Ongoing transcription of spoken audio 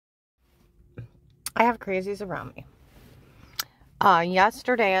I have crazies around me.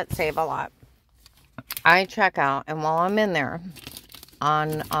 Yesterday at Save-A-Lot, I check out, and while I'm in there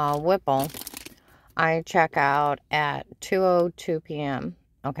on Whipple, I check out at 2:02 p.m.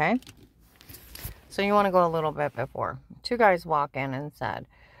 Okay? So you want to go a little bit before. Two guys walk in and said,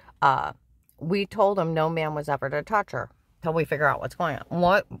 we told them no man was ever to touch her till we figure out what's going on.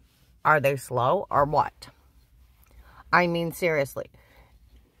 What? Are they slow or what? I mean, seriously.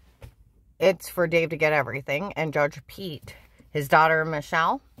 It's for Dave to get everything, and Judge Pete, his daughter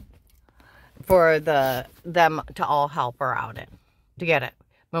Michelle, for them to all help her out to get it.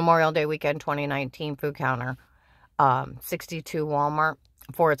 Memorial Day weekend 2019 food counter, 62 Walmart.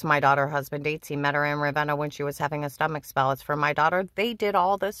 For it's my daughter husband dates. He met her in Ravenna when she was having a stomach spell. It's for my daughter. They did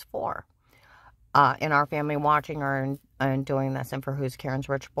all this for in our family, watching her and doing this, and for who's Karen's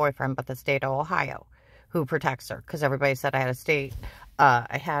rich boyfriend, but the state of Ohio, who protects her, because everybody said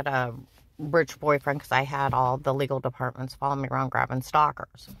I had a rich boyfriend because I had all the legal departments following me around grabbing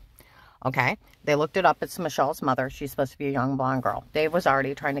stalkers. Okay, they looked it up. It's Michelle's mother. She's supposed to be a young blonde girl. Dave was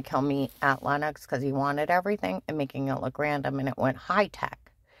already trying to kill me at Lennox because he wanted everything and making it look random, and it went high tech.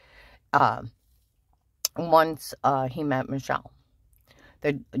 Once he met Michelle,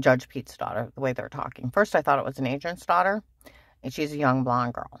 the Judge Pete's daughter, the way they're talking. First, I thought it was an agent's daughter, and she's a young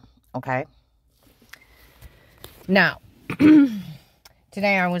blonde girl. Okay. Now,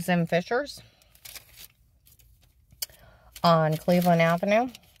 today I was in Fisher's on Cleveland Avenue.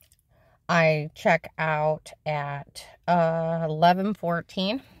 I check out at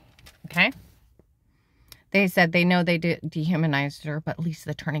 11:14. Okay. They said they know they dehumanized her, but at least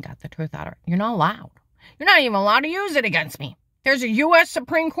the attorney got the truth out of her. You're not allowed. You're not even allowed to use it against me. There's a U.S.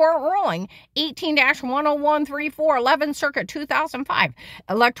 Supreme Court ruling, 18-10134, 11th Circuit, 2005.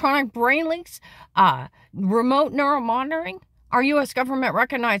 Electronic brain leaks, remote neuromonitoring. Our U.S. government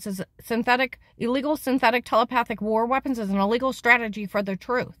recognizes illegal synthetic telepathic war weapons as an illegal strategy for the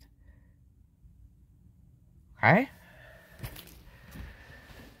truth. Okay?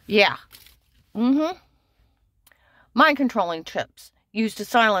 Yeah. Mm-hmm. Mind-controlling chips used to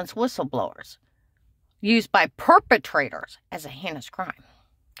silence whistleblowers, used by perpetrators as a heinous crime.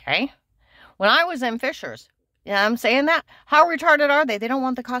 Okay? When I was in Fisher's, I'm saying that, how retarded are they? They don't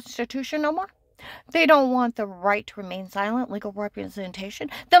want the Constitution no more? They don't want the right to remain silent, legal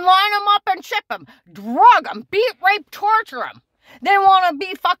representation? Then line them up and ship them, drug them, beat, rape, torture them. They want to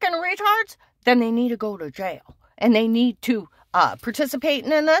be fucking retards? Then they need to go to jail. And they need to participate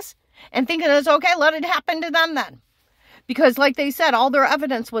in this and thinking it's okay, let it happen to them then. Because like they said, all their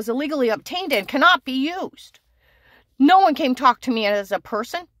evidence was illegally obtained and cannot be used. No one came talk to me as a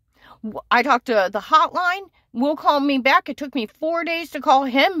person. I talked to the hotline. Will call me back. It took me 4 days to call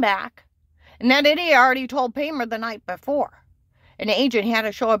him back. And that idiot already told Paymer the night before. An agent had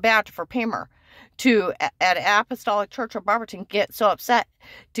to show a badge for Paymer at Apostolic Church of Barberton, get so upset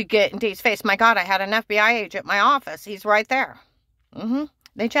to get in Dave's face. My God, I had an FBI agent in my office. He's right there.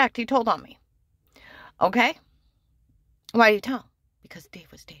 They checked. He told on me. Okay? Why do you tell? Because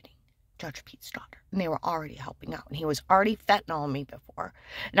Dave was dating Judge Pete's daughter. And they were already helping out. And he was already fentanylling me before.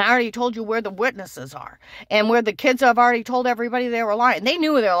 And I already told you where the witnesses are. And where the kids have already told everybody they were lying. They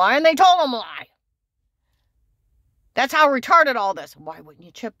knew they were lying. They told them to lie. That's how retarded all this. Why wouldn't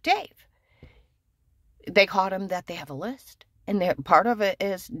you chip Dave? They caught him that they have a list. And part of it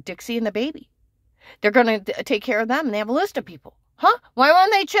is Dixie and the baby. They're going to take care of them. And they have a list of people. Huh? Why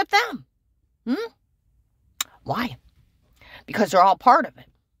wouldn't they chip them? Why? Because they're all part of it.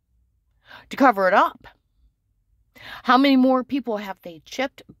 To cover it up. How many more people have they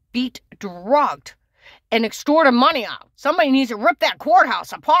chipped, beat, drugged, and extorted money out? Somebody needs to rip that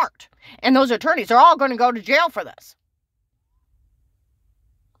courthouse apart. And those attorneys are all going to go to jail for this.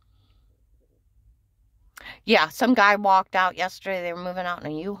 Yeah, some guy walked out yesterday. They were moving out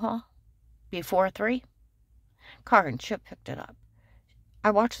in a U-Haul before 3. Car and Chip picked it up.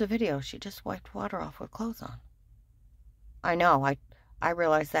 I watched the video. She just wiped water off with clothes on. I know. I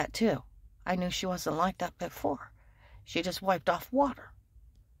realized that too. I knew she wasn't like that before. She just wiped off water.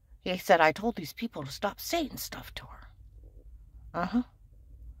 He said, I told these people to stop saying stuff to her.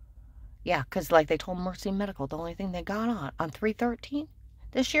 Yeah, because like they told Mercy Medical, the only thing they got on 3/13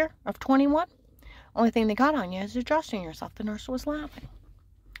 this year of 21, only thing they got on you is adjusting yourself. The nurse was laughing.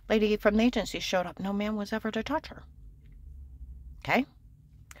 Lady from the agency showed up. No man was ever to touch her. Okay?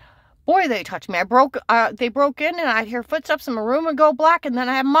 Boy, they touched me. They broke in, and I'd hear footsteps, and my room would go black, and then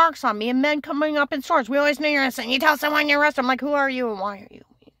I had marks on me, and men coming up in stores. We always knew you're innocent. You tell someone you're arrested. I'm like, who are you, and why are you?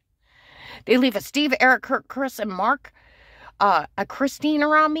 They leave a Steve, Eric, Kurt, Chris, and Mark, a Christine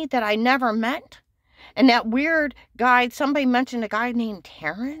around me that I never met. And that weird guy, somebody mentioned a guy named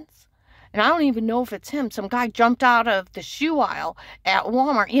Terrence. And I don't even know if it's him. Some guy jumped out of the shoe aisle at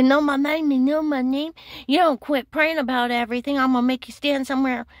Walmart. You know my name, you know my name. You don't quit praying about everything. I'm going to make you stand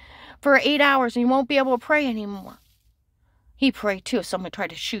somewhere for 8 hours and you won't be able to pray anymore. He prayed too if someone tried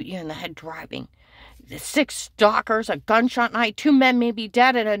to shoot you in the head driving. 6 stalkers, a gunshot night, 2 men may be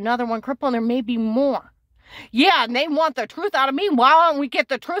dead and another one crippled, and there may be more. Yeah, and they want the truth out of me. Why don't we get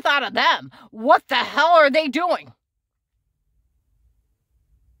the truth out of them? What the hell are they doing?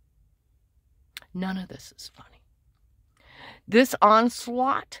 None of this is funny. This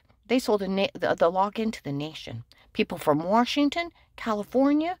onslaught, they sold the login to the nation. People from Washington,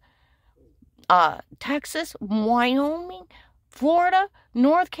 California, Texas, Wyoming, Florida,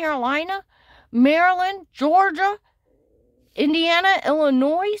 North Carolina, Maryland, Georgia, Indiana,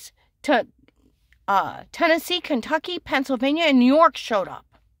 Illinois, Tennessee, Kentucky, Pennsylvania, and New York showed up.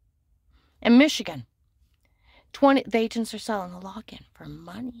 And Michigan. The agents are selling the login for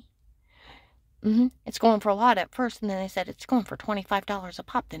money. It's going for a lot at first, and then they said it's going for $25 a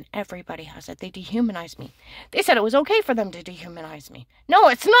pop. Then everybody has it. They dehumanized me. They said it was okay for them to dehumanize me. No,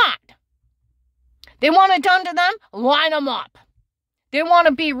 it's not. They want it done to them? Line them up. They want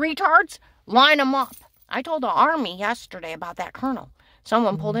to be retards? Line them up. I told the Army yesterday about that colonel.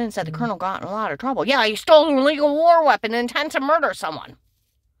 Someone pulled in and said the colonel got in a lot of trouble. Yeah, he stole an illegal war weapon and intended to murder someone.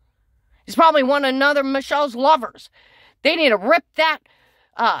 He's probably one of another Michelle's lovers. They need to rip that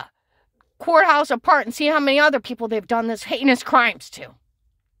courthouse apart and see how many other people they've done this heinous crimes to.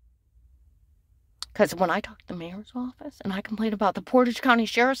 Because when I talked to the mayor's office and I complained about the Portage County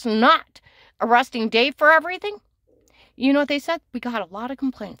Sheriff's not arresting Dave for everything, you know what they said? We got a lot of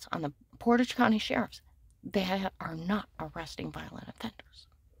complaints on the Portage County Sheriff's. They are not arresting violent offenders.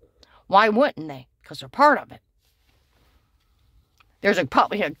 Why wouldn't they? Because they're part of it. There's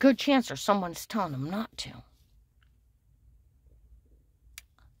probably a good chance or someone's telling them not to.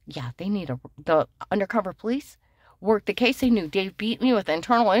 Yeah, they need the undercover police worked the case. They knew Dave beat me with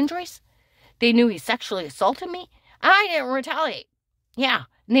internal injuries. They knew he sexually assaulted me. And I didn't retaliate. Yeah,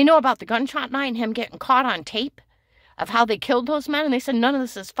 and they know about the gunshot night and him getting caught on tape of how they killed those men. And they said none of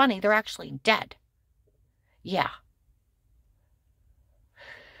this is funny. They're actually dead. Yeah.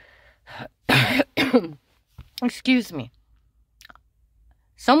 Excuse me.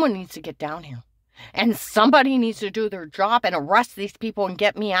 Someone needs to get down here. And somebody needs to do their job and arrest these people and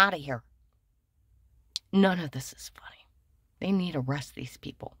get me out of here. None of this is funny. They need to arrest these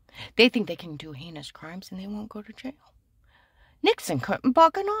people. They think they can do heinous crimes and they won't go to jail. Nixon couldn't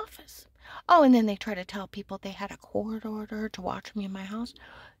bug an office. Oh, and then they try to tell people they had a court order to watch me in my house.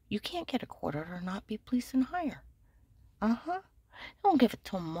 You can't get a court order and not be police and hire. Don't give it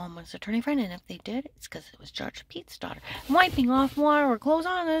to a woman's attorney friend, and if they did, it's because it was Judge Pete's daughter. Wiping off water or clothes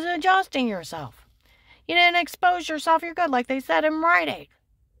on is adjusting yourself. You didn't expose yourself, you're good, like they said in Rite Aid.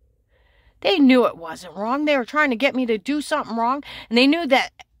 They knew it wasn't wrong. They were trying to get me to do something wrong, and they knew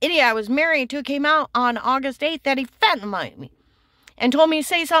that idiot I was married to came out on August 8th that he fentanyl me and told me to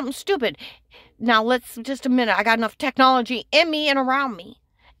say something stupid. Now, let's just a minute. I got enough technology in me and around me.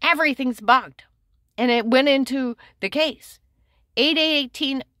 Everything's bugged. And it went into the case.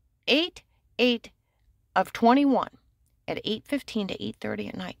 8/8 of 21 at 8:15 to 8:30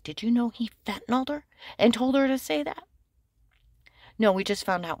 at night. Did you know he fentanyled her and told her to say that? No, we just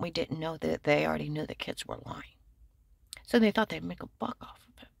found out we didn't know that they already knew the kids were lying. So they thought they'd make a buck off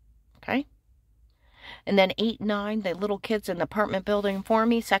of it. Okay? And then 8/9, the little kids in the apartment building for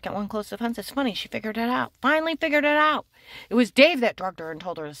me, second one close to the fence. It's funny, she figured it out. Finally figured it out. It was Dave that drugged her and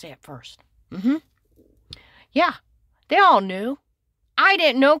told her to say it first. Yeah, they all knew. I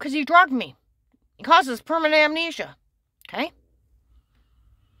didn't know because he drugged me. It causes permanent amnesia. Okay?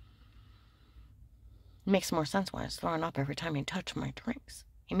 It makes more sense why I was throwing up every time he touched my drinks.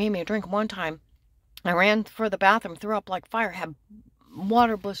 He made me a drink one time. I ran for the bathroom, threw up like fire, had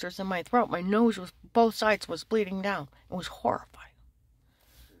water blisters in my throat. My nose was, both sides was bleeding down. It was horrifying.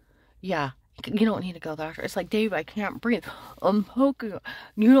 Yeah, you don't need to go, doctor. It's like, Dave, I can't breathe. I'm poking.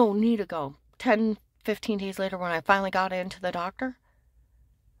 You don't need to go. 10, 15 days later when I finally got into the doctor.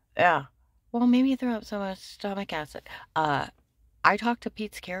 Yeah. Well, maybe you threw up so much stomach acid. I talked to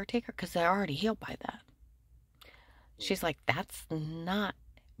Pete's caretaker because they're already healed by that. She's like, that's not...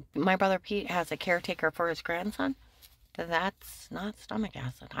 My brother Pete has a caretaker for his grandson. That's not stomach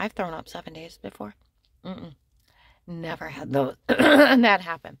acid. I've thrown up 7 days before. Never had those. That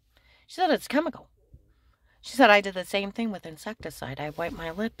happen. She said it's chemical. She said I did the same thing with insecticide. I wiped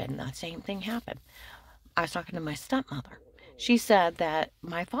my lip and the same thing happened. I was talking to my stepmother. She said that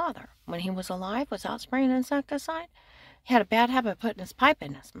my father, when he was alive, was out spraying insecticide. He had a bad habit of putting his pipe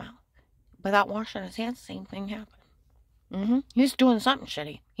in his mouth. Without washing his hands, same thing happened. He was doing something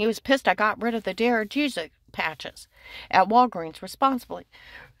shitty. He was pissed I got rid of the Dare Jesus patches at Walgreens responsibly.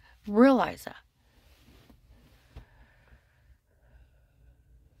 Realize that.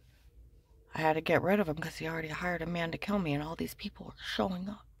 I had to get rid of him because he already hired a man to kill me, and all these people were showing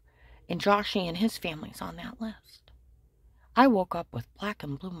up. And Joshy and his family's on that list. I woke up with black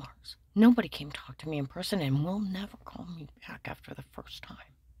and blue marks. Nobody came talk to me in person and will never call me back after the first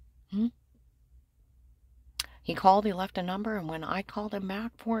time. He called, he left a number, and when I called him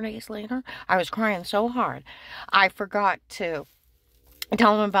back 4 days later, I was crying so hard. I forgot to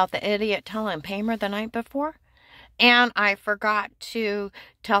tell him about the idiot telling Paymer the night before. And I forgot to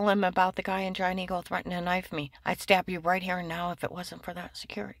tell him about the guy in Giant Eagle threatening to knife me. I'd stab you right here and now if it wasn't for that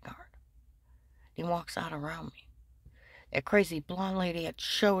security guard. He walks out around me. That crazy blonde lady had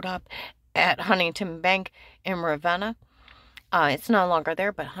showed up at Huntington Bank in Ravenna. It's no longer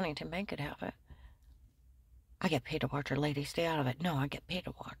there, but Huntington Bank could have it. I get paid to watch her, lady. Stay out of it. No, I get paid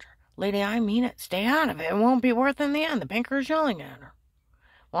to watch her. Lady, I mean it. Stay out of it. It won't be worth it in the end. The banker's yelling at her.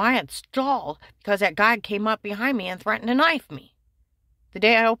 Well, I had stalled because that guy came up behind me and threatened to knife me the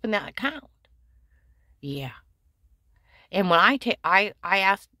day I opened that account. Yeah. And when I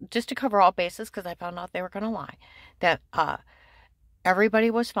asked, just to cover all bases, because I found out they were going to lie, that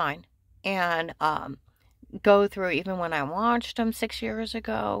everybody was fine. And go through, even when I watched them 6 years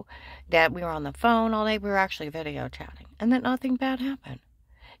ago, that we were on the phone all day. We were actually video chatting. And that nothing bad happened.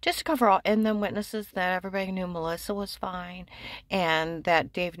 Just to cover all, and then witnesses that everybody knew Melissa was fine, and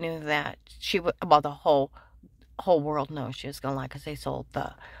that Dave knew that she would, well, the whole world knows she was going to lie because they sold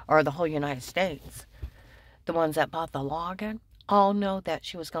the whole United States, the ones that bought the login, all know that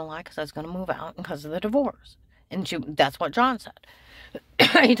she was going to lie because I was going to move out because of the divorce. And that's what John said.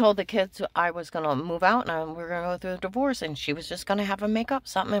 He told the kids I was going to move out and we were going to go through the divorce, and she was just going to have them make up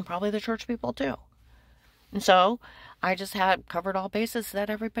something, and probably the church people too. And so I just had covered all bases that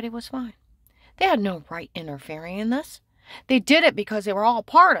everybody was fine. They had no right interfering in this. They did it because they were all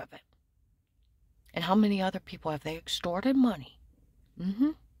part of it. And how many other people have they extorted money?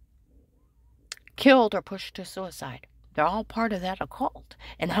 Killed or pushed to suicide. They're all part of that occult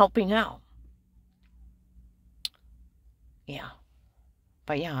and helping out. Yeah.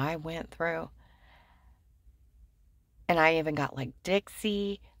 But yeah, I went through. And I even got like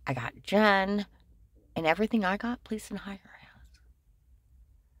Dixie. I got Jen. And everything I got, police and higher has.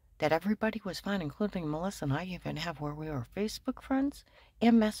 That everybody was fine, including Melissa, and I even have where we were Facebook friends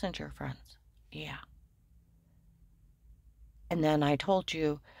and Messenger friends. Yeah. And then I told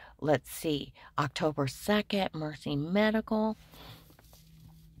you, let's see, October 2nd, Mercy Medical.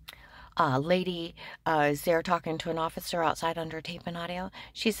 Lady is there talking to an officer outside under tape and audio.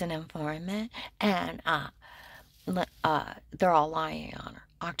 She's an informant, and they're all lying on her.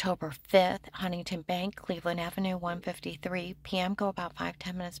 October 5th, Huntington Bank, Cleveland Avenue, 1:53 p.m. Go about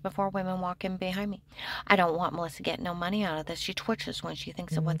 5-10 minutes before women walk in behind me. I don't want Melissa getting no money out of this. She twitches when she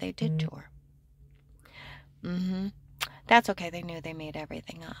thinks of what they did to her. That's okay. They knew they made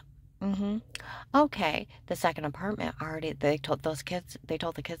everything up. Okay. The second apartment they told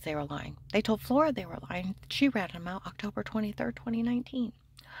the kids they were lying. They told Flora they were lying. She ratted them out October 23rd, 2019.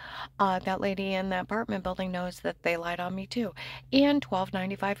 That lady in the apartment building knows that they lied on me too. And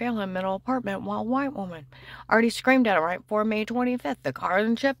 1295 Fairland, middle apartment, while white woman. Already screamed at it right before May 25th. The car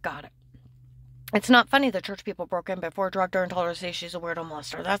and chip got it. It's not funny the church people broke in before, drugged her and told her to say she's a weirdo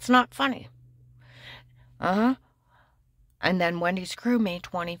molester. That's not funny. And then Wendy's crew, May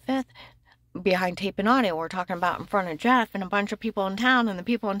 25th, behind tape and audio, we're talking about in front of Jeff and a bunch of people in town, and the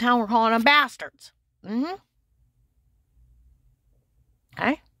people in town were calling them bastards.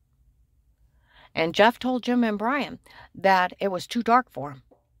 Okay? And Jeff told Jim and Brian that it was too dark for him.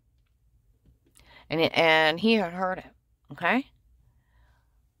 And he had heard it. Okay?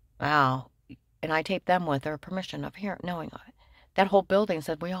 Wow. And I taped them with their permission of knowing of it. That whole building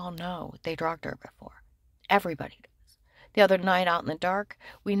said, we all know they drugged her before. Everybody does. The other night out in the dark,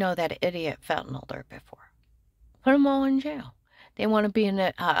 we know that idiot fentanyled her before. Put them all in jail. They want to be in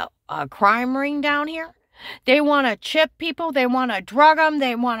a crime ring down here. They want to chip people. They want to drug them.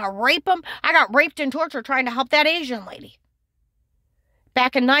 They want to rape them. I got raped and tortured trying to help that Asian lady.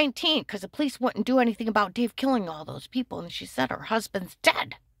 Back in 19, because the police wouldn't do anything about Dave killing all those people. And she said her husband's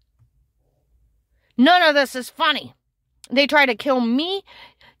dead. None of this is funny. They try to kill me,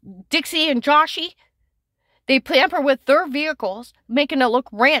 Dixie, and Joshy. They tamper with their vehicles, making it look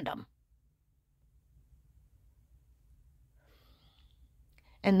random.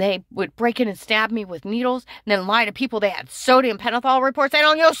 And they would break in and stab me with needles and then lie to people they had sodium pentothal reports. They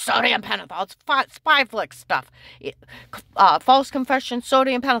don't use sodium pentothal. It's spy flick stuff. False confession,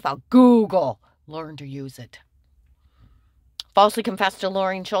 sodium pentothal. Google. Learn to use it. falsely confessed to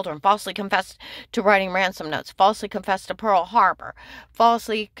luring children, falsely confessed to writing ransom notes, falsely confessed to Pearl Harbor,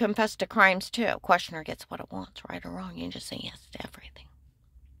 falsely confessed to crimes too. Questioner gets what it wants, right or wrong. You just say yes to everything.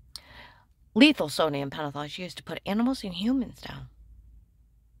 Lethal sodium pentothal is used to put animals and humans down.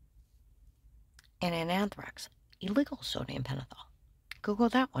 And in anthrax, illegal sodium pentothal. Google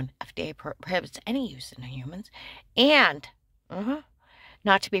that one. FDA prohibits any use in humans. And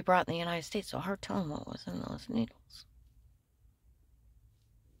not to be brought in the United States. So hard telling what was in those needles.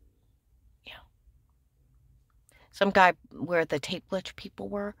 Yeah. Some guy where the tape glitch people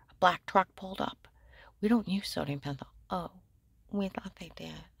were, a black truck pulled up. We don't use sodium pentothal. Oh, we thought they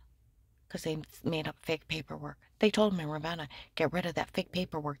did. Because they made up fake paperwork. They told him in Ravenna, get rid of that fake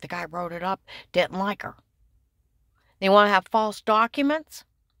paperwork. The guy wrote it up, didn't like her. They want to have false documents?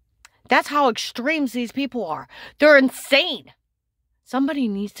 That's how extremes these people are. They're insane. Somebody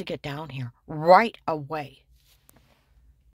needs to get down here right away.